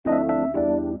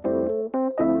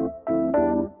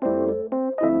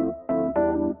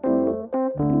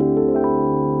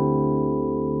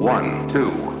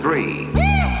2, 3.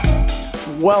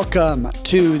 Welcome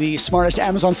to the Smartest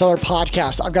Amazon Seller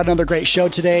Podcast. I've got another great show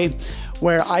today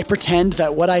where I pretend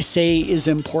that what I say is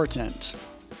important.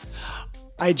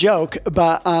 I joke,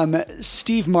 but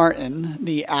Steve Martin,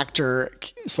 the actor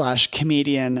 /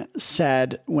 comedian,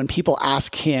 said when people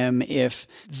ask him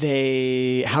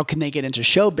how can they get into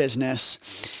show business,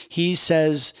 he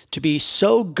says to be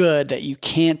so good that you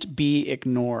can't be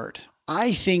ignored.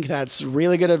 I think that's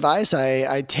really good advice.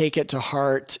 I take it to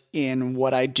heart in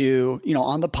what I do,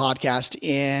 on the podcast,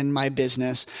 in my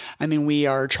business. I mean, we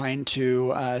are trying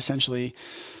to essentially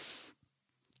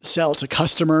sell to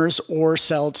customers or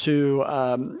sell to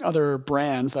other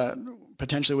brands that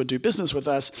potentially would do business with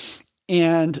us.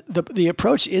 And the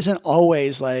approach isn't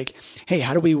always like, hey,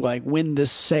 how do we win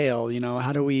this sale?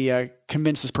 How do we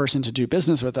convince this person to do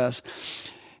business with us?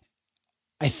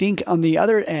 I think on the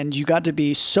other end, you got to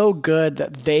be so good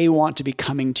that they want to be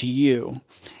coming to you.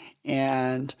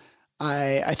 And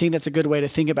I think that's a good way to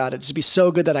think about it, to be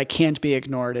so good that I can't be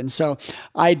ignored. And so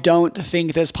I don't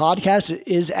think this podcast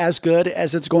is as good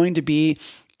as it's going to be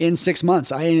in 6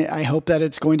 months. I hope that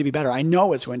it's going to be better. I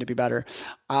know it's going to be better.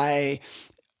 I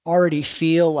already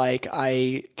feel like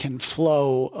I can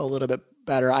flow a little bit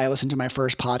better. I listened to my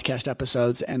first podcast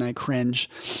episodes and I cringe.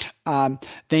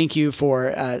 Thank you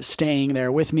for staying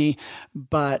there with me,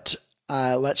 but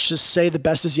let's just say the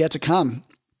best is yet to come.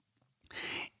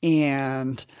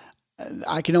 And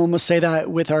I can almost say that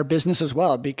with our business as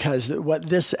well, because what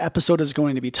this episode is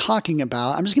going to be talking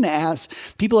about, I'm just going to ask,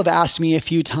 people have asked me a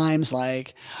few times,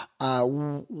 what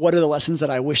are the lessons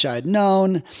that I wish I'd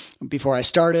known before I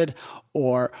started?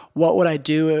 Or what would I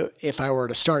do if I were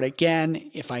to start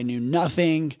again, if I knew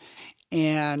nothing?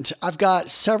 And I've got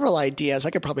several ideas.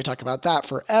 I could probably talk about that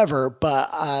forever, but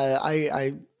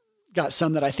I got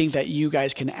some that I think that you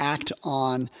guys can act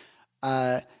on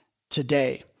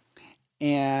today.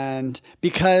 And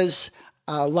because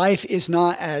life is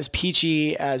not as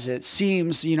peachy as it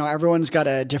seems, everyone's got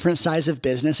a different size of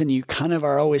business and you kind of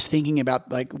are always thinking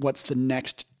about what's the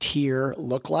next tier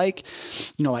look like?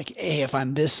 Hey, if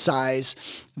I'm this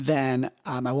size, then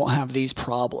I won't have these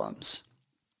problems.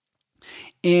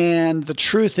 And the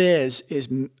truth is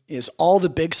all the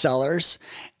big sellers,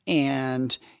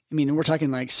 and we're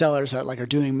talking sellers that are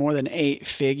doing more than 8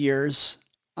 figures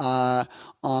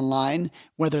online,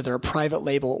 whether they're private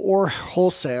label or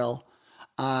wholesale,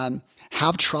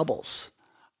 have troubles.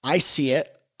 I see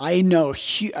it. I know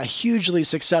a hugely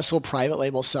successful private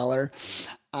label seller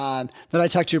that I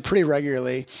talk to pretty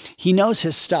regularly. He knows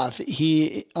his stuff. On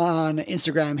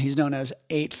Instagram, he's known as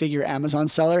 8-figure Amazon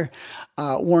seller.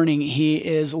 Warning, he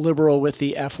is liberal with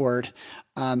the F word.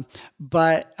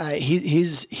 But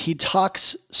he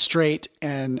talks straight,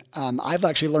 and I've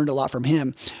actually learned a lot from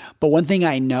him. But one thing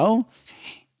I know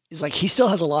is he still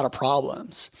has a lot of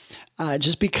problems.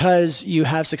 Just because you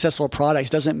have successful products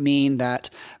doesn't mean that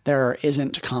there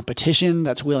isn't competition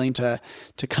that's willing to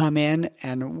come in,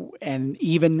 and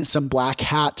even some black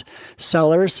hat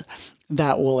sellers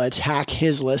that will attack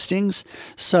his listings.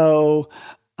 So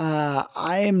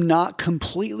I am not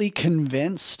completely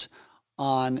convinced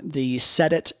on the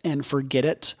set it and forget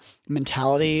it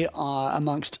mentality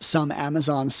amongst some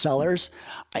Amazon sellers.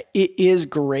 It is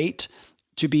great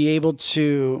to be able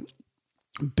to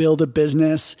build a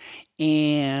business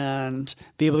and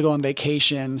be able to go on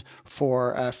vacation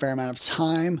for a fair amount of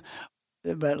time.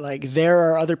 But there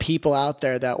are other people out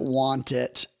there that want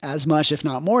it as much, if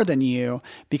not more than you,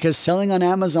 because selling on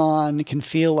Amazon can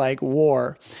feel like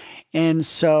war. And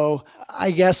so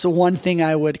I guess one thing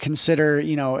I would consider,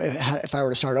 if I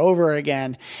were to start over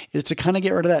again, is to kind of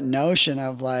get rid of that notion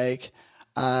of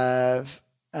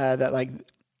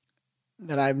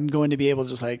that I'm going to be able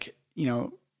to just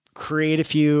create a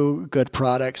few good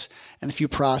products and a few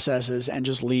processes and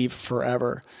just leave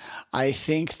forever. I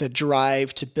think the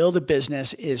drive to build a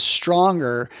business is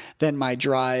stronger than my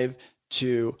drive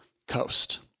to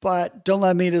coast. But don't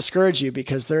let me discourage you,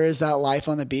 because there is that life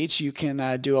on the beach. You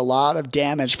can do a lot of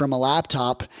damage from a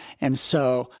laptop. And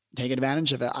so take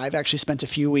advantage of it. I've actually spent a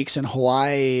few weeks in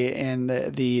Hawaii in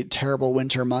the terrible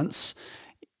winter months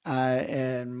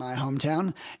in my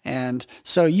hometown. And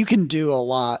so you can do a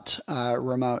lot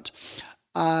remote.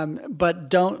 But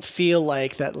don't feel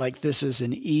like this is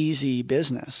an easy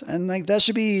business. And that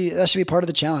should be part of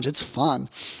the challenge. It's fun.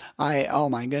 Oh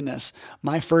my goodness.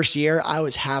 My first year, I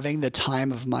was having the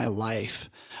time of my life.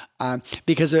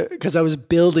 Because I was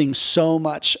building so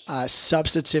much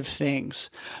substantive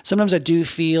things. Sometimes I do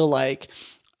feel like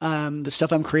the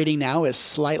stuff I'm creating now is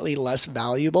slightly less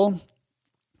valuable.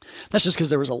 That's just because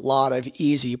there was a lot of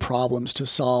easy problems to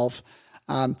solve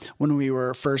when we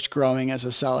were first growing as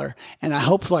a seller. And I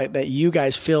hope like that you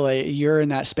guys feel like you're in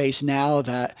that space now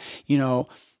that,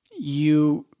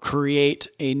 you create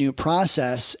a new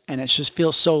process and it just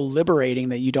feels so liberating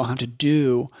that you don't have to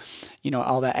do,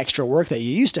 all that extra work that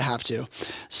you used to have to.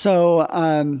 So,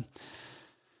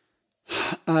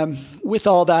 with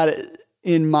all that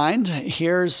in mind,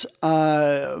 here's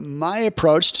my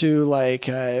approach to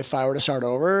if I were to start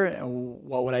over,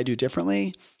 what would I do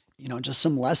differently? Just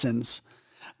some lessons.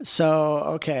 So,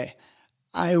 okay,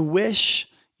 I wish,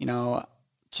 to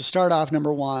start off,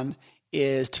 number one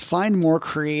is to find more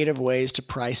creative ways to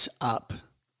price up.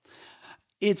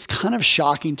 It's kind of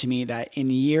shocking to me that in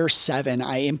year 7,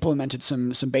 I implemented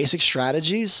some basic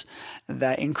strategies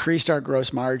that increased our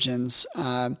gross margins,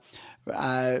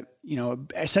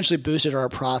 essentially boosted our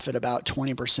profit about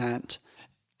 20%.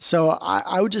 So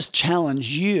I would just challenge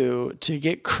you to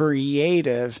get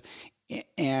creative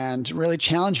and really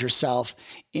challenge yourself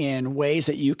in ways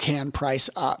that you can price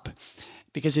up.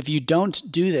 Because if you don't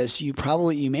do this, you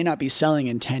may not be selling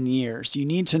in 10 years. You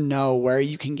need to know where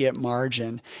you can get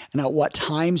margin and at what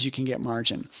times you can get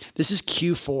margin. This is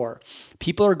Q4.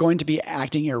 People are going to be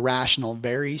acting irrational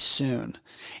very soon.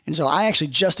 And so I actually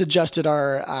just adjusted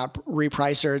our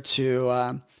repricer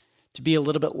to be a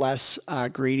little bit less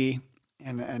greedy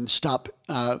and stop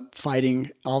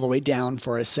fighting all the way down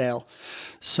for a sale.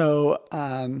 So,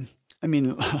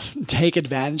 take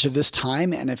advantage of this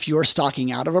time. And if you're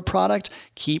stocking out of a product,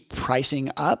 keep pricing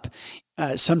up.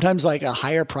 Sometimes a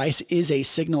higher price is a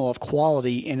signal of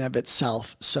quality in of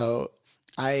itself. So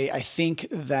I think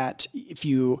that if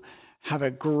you have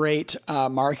a great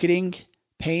marketing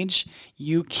page,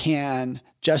 you can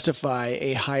justify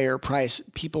a higher price.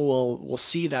 People will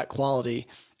see that quality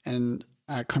and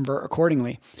convert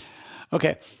accordingly.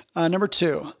 Okay. Number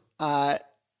 2,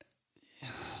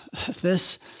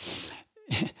 this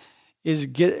is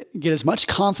get as much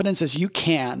confidence as you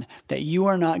can that you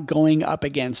are not going up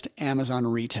against Amazon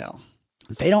retail.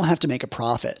 They don't have to make a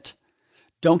profit.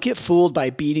 Don't get fooled by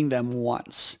beating them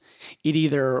once. It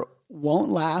either won't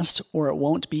last or it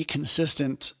won't be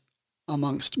consistent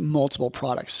amongst multiple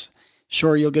products.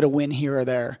 Sure, you'll get a win here or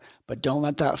there, but don't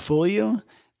let that fool you.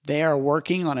 They are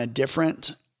working on a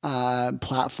different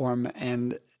platform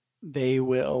and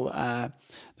they'll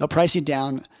price you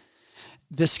down.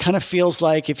 This kind of feels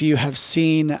like if you have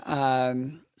seen,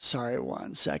 Arrested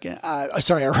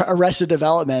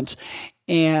Development,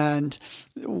 and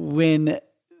when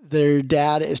their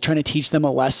dad is trying to teach them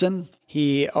a lesson,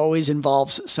 he always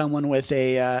involves someone with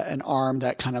an arm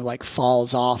that kind of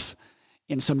falls off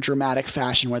in some dramatic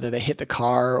fashion, whether they hit the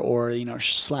car or,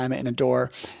 slam it in a door.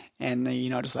 And,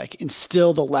 just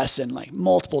instill the lesson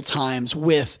multiple times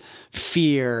with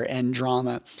fear and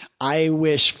drama. I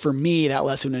wish for me that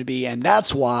lesson would be, and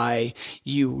that's why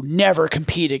you never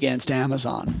compete against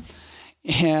Amazon.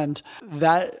 And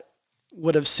that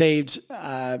would have saved,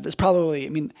 this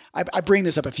probably, I bring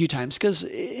this up a few times because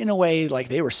in a way,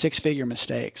 they were 6-figure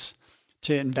mistakes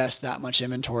to invest that much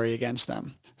inventory against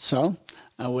them. So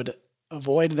I would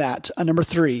avoid that. Number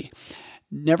 3,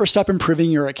 never stop improving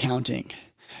your accounting.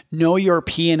 Know your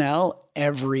P&L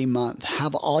every month.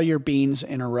 Have all your beans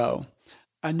in a row.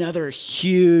 Another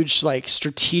huge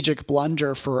strategic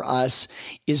blunder for us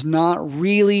is not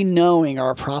really knowing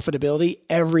our profitability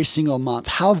every single month.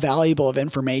 How valuable of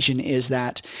information is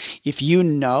that? If you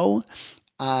know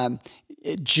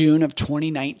June of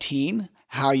 2019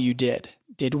 how you did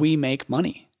we make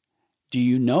money? Do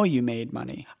you know you made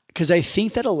money? Because I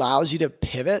think that allows you to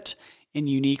pivot in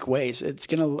unique ways. It's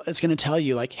gonna tell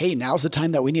you hey, now's the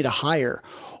time that we need to hire.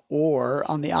 Or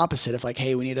on the opposite, if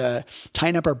hey, we need to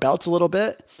tighten up our belts a little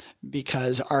bit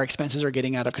because our expenses are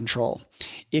getting out of control.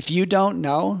 If you don't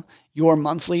know your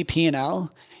monthly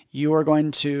P&L, you are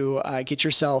going to get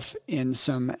yourself in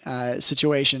some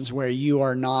situations where you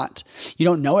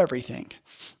don't know everything.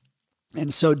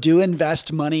 And so do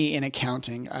invest money in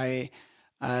accounting.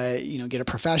 Get a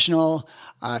professional,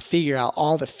 figure out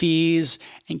all the fees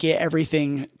and get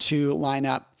everything to line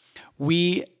up.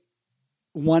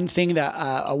 One thing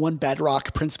that, one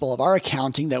bedrock principle of our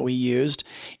accounting that we used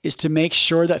is to make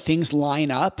sure that things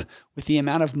line up with the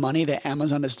amount of money that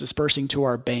Amazon is dispersing to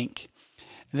our bank.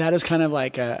 That is kind of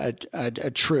a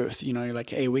truth. You're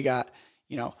hey, we got,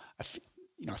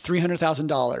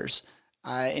 $300,000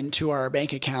 into our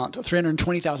bank account,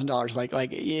 $320,000.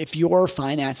 If your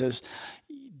finances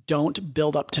don't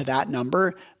build up to that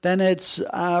number, then it's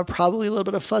probably a little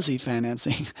bit of fuzzy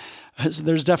financing.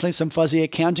 There's definitely some fuzzy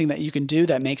accounting that you can do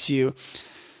that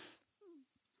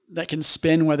can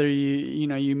spin whether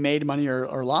you made money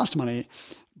or lost money.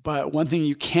 But one thing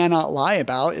you cannot lie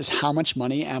about is how much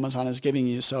money Amazon is giving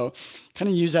you. So kind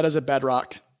of use that as a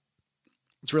bedrock.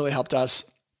 It's really helped us.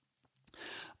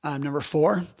 Number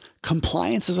 4,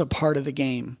 compliance is a part of the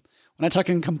game. When I talk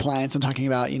in compliance, I'm talking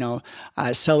about,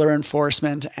 seller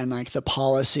enforcement and like the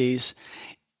policies.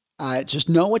 Just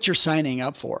know what you're signing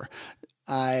up for.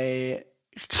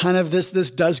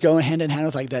 This does go hand in hand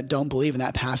with like that don't believe in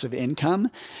that passive income,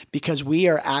 because we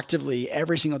are actively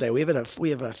every single day. We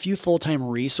have a few full-time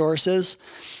resources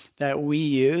that we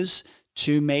use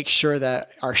to make sure that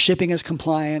our shipping is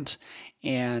compliant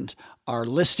and our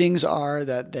listings are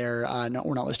that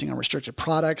we're not listing on restricted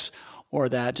products, or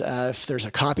that if there's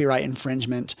a copyright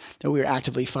infringement, that we're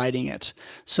actively fighting it.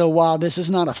 So while this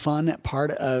is not a fun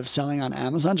part of selling on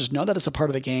Amazon, just know that it's a part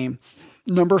of the game.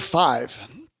 Number 5,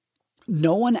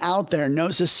 no one out there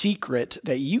knows a secret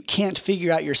that you can't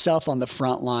figure out yourself on the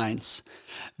front lines.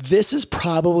 This is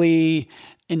probably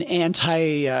an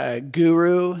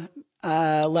anti-guru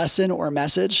lesson or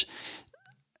message.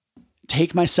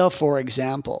 Take myself for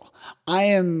example.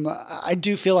 I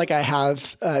do feel like I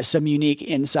have some unique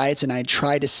insights, and I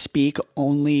try to speak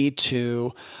only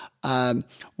to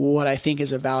what I think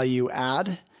is a value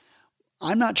add.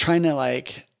 I'm not trying to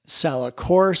like sell a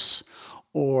course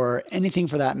or anything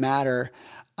for that matter.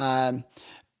 And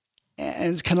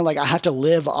it's kind of like I have to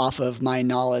live off of my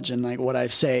knowledge and like what I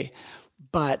say.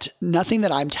 But nothing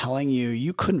that I'm telling you,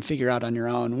 you couldn't figure out on your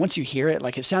own. Once you hear it,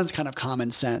 like it sounds kind of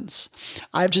common sense.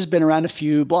 I've just been around a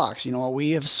few blocks.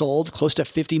 We have sold close to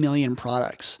 50 million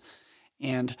products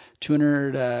and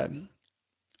 200,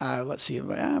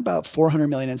 about 400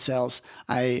 million in sales.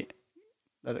 That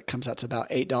it comes out to about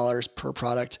 $8 per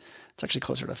product. It's actually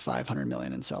closer to 500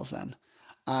 million in sales then.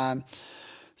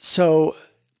 So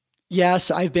yes,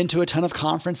 I've been to a ton of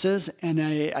conferences, and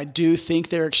I do think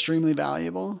they're extremely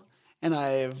valuable. And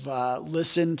I've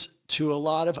listened to a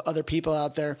lot of other people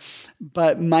out there.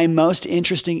 But my most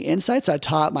interesting insights I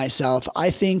taught myself. I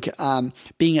think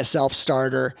being a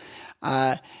self-starter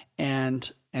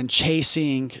and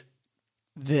chasing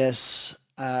this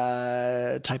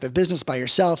type of business by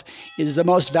yourself is the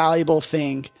most valuable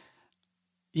thing.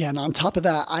 Yeah, and on top of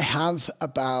that, I have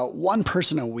about one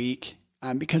person a week,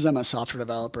 because I'm a software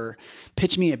developer,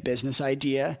 pitch me a business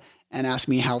idea and ask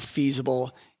me how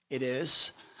feasible it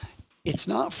is. It's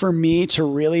not for me to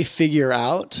really figure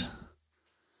out,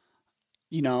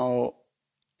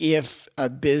 if a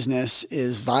business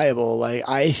is viable. Like,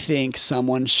 I think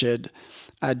someone should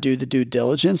do the due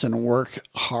diligence and work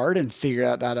hard and figure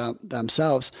out that out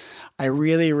themselves. I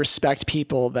really respect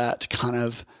people that kind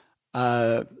of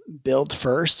build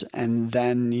first and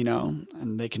then,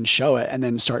 and they can show it and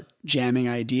then start jamming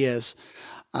ideas.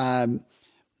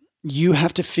 You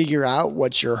have to figure out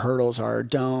what your hurdles are.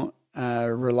 Don't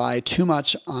rely too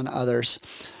much on others.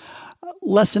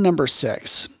 Lesson number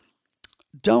 6,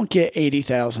 don't get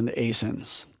 80,000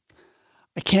 ASINs.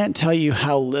 I can't tell you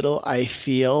how little I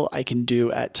feel I can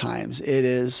do at times. It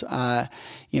is, if I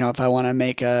want to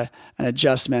make an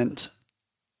adjustment,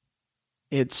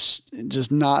 it's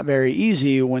just not very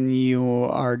easy when you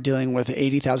are dealing with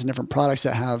 80,000 different products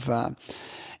that have,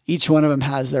 each one of them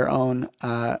has their own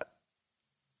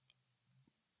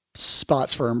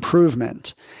spots for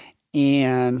improvement.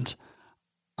 And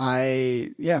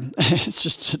it's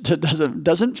just, it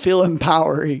doesn't feel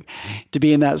empowering to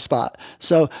be in that spot.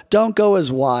 So don't go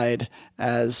as wide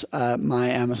as my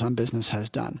Amazon business has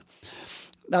done.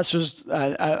 That's just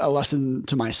a lesson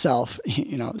to myself,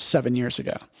 7 years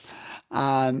ago.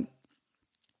 And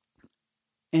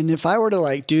if I were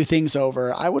to do things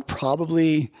over, I would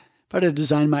probably, if I were to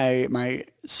design my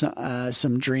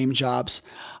some dream jobs,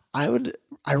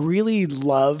 I really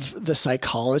love the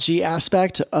psychology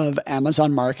aspect of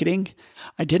Amazon marketing.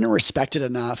 I didn't respect it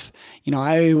enough.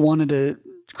 I wanted to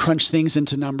crunch things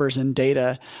into numbers and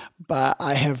data, but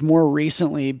I have more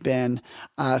recently been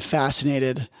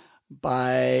fascinated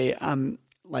by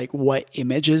what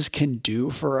images can do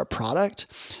for a product,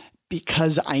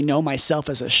 because I know myself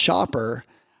as a shopper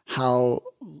how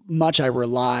much I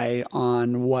rely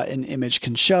on what an image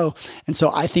can show. And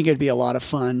so I think it'd be a lot of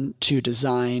fun to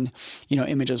design,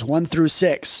 images 1 through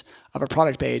 6 of a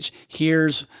product page.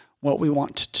 Here's what we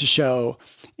want to show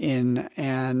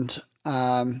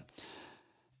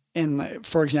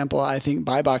for example, I think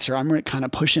BuyBoxer, I'm kind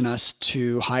of pushing us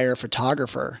to hire a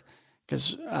photographer,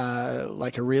 because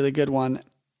a really good one.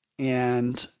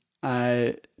 And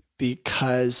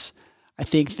because I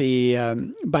think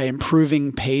by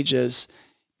improving pages,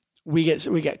 we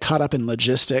get caught up in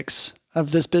logistics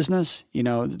of this business,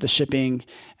 the shipping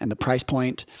and the price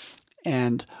point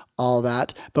and all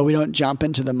that, but we don't jump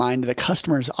into the mind of the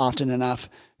customers often enough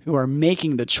who are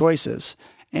making the choices.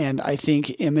 And I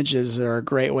think images are a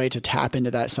great way to tap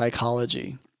into that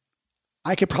psychology.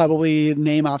 I could probably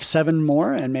name off 7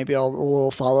 more, and maybe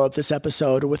we'll follow up this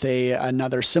episode with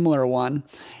another similar one.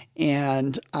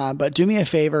 And but do me a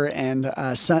favor and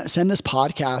send this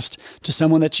podcast to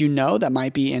someone that you know that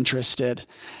might be interested.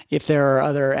 If there are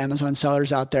other Amazon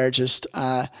sellers out there, just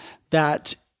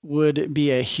that would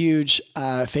be a huge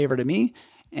favor to me,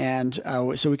 and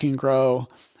so we can grow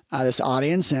this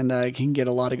audience and can get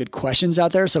a lot of good questions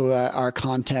out there, so our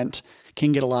content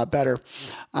can get a lot better.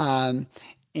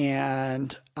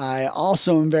 And I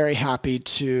also am very happy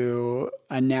to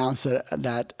announce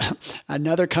that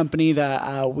another company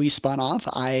that we spun off,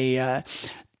 I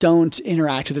don't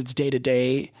interact with its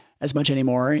day-to-day as much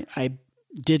anymore. I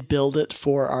did build it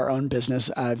for our own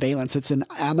business, Valence. It's an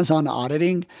Amazon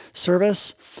auditing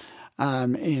service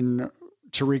to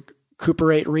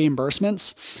recuperate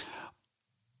reimbursements.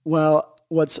 Well,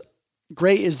 what's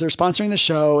great is they're sponsoring the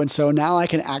show, and so now I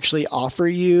can actually offer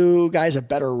you guys a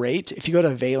better rate. If you go to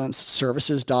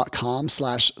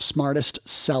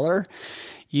valenceservices.com/smartestseller,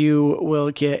 you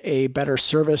will get a better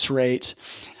service rate.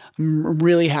 I'm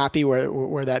really happy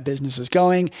where that business is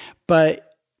going, but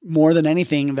more than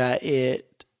anything, that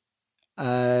it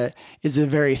is a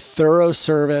very thorough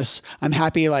service. I'm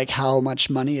happy like how much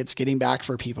money it's getting back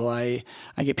for people. I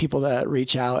get people that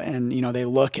reach out and they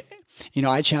look.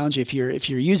 I challenge you, if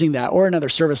you're using that or another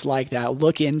service like that,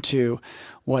 look into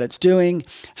what it's doing,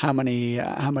 how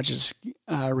much is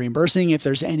reimbursing. If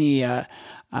there's any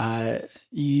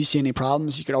you see any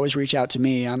problems, you could always reach out to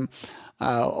me. I'm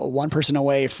one person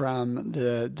away from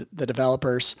the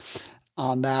developers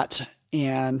on that,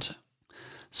 and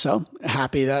so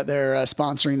happy that they're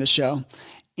sponsoring the show.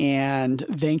 And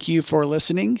thank you for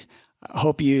listening. I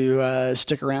hope you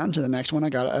stick around to the next one. I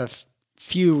got a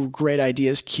few great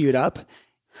ideas queued up.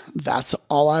 That's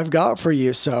all I've got for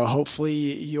you. So hopefully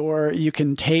you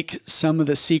can take some of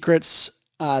the secrets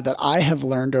that I have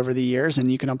learned over the years,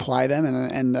 and you can apply them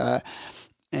and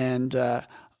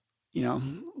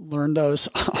learn those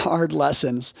hard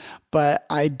lessons. But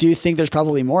I do think there's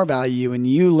probably more value in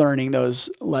you learning those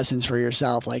lessons for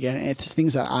yourself. Like, and it's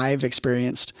things that I've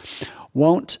experienced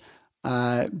won't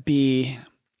be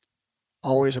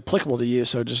always applicable to you.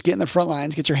 So just get in the front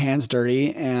lines, get your hands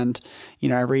dirty, and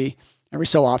every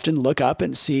so often look up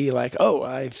and see like, oh,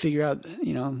 I figure out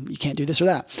you can't do this or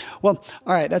that. Well,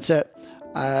 all right, that's it.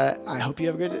 I hope you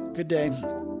have a good day.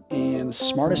 And the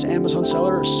Smartest Amazon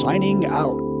Seller signing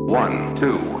out. 1,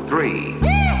 2, 3.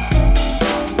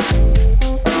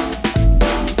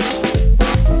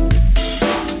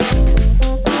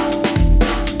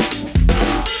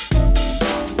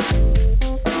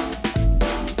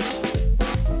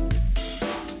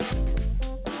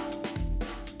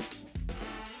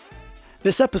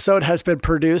 This episode has been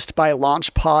produced by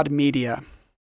LaunchPod Media.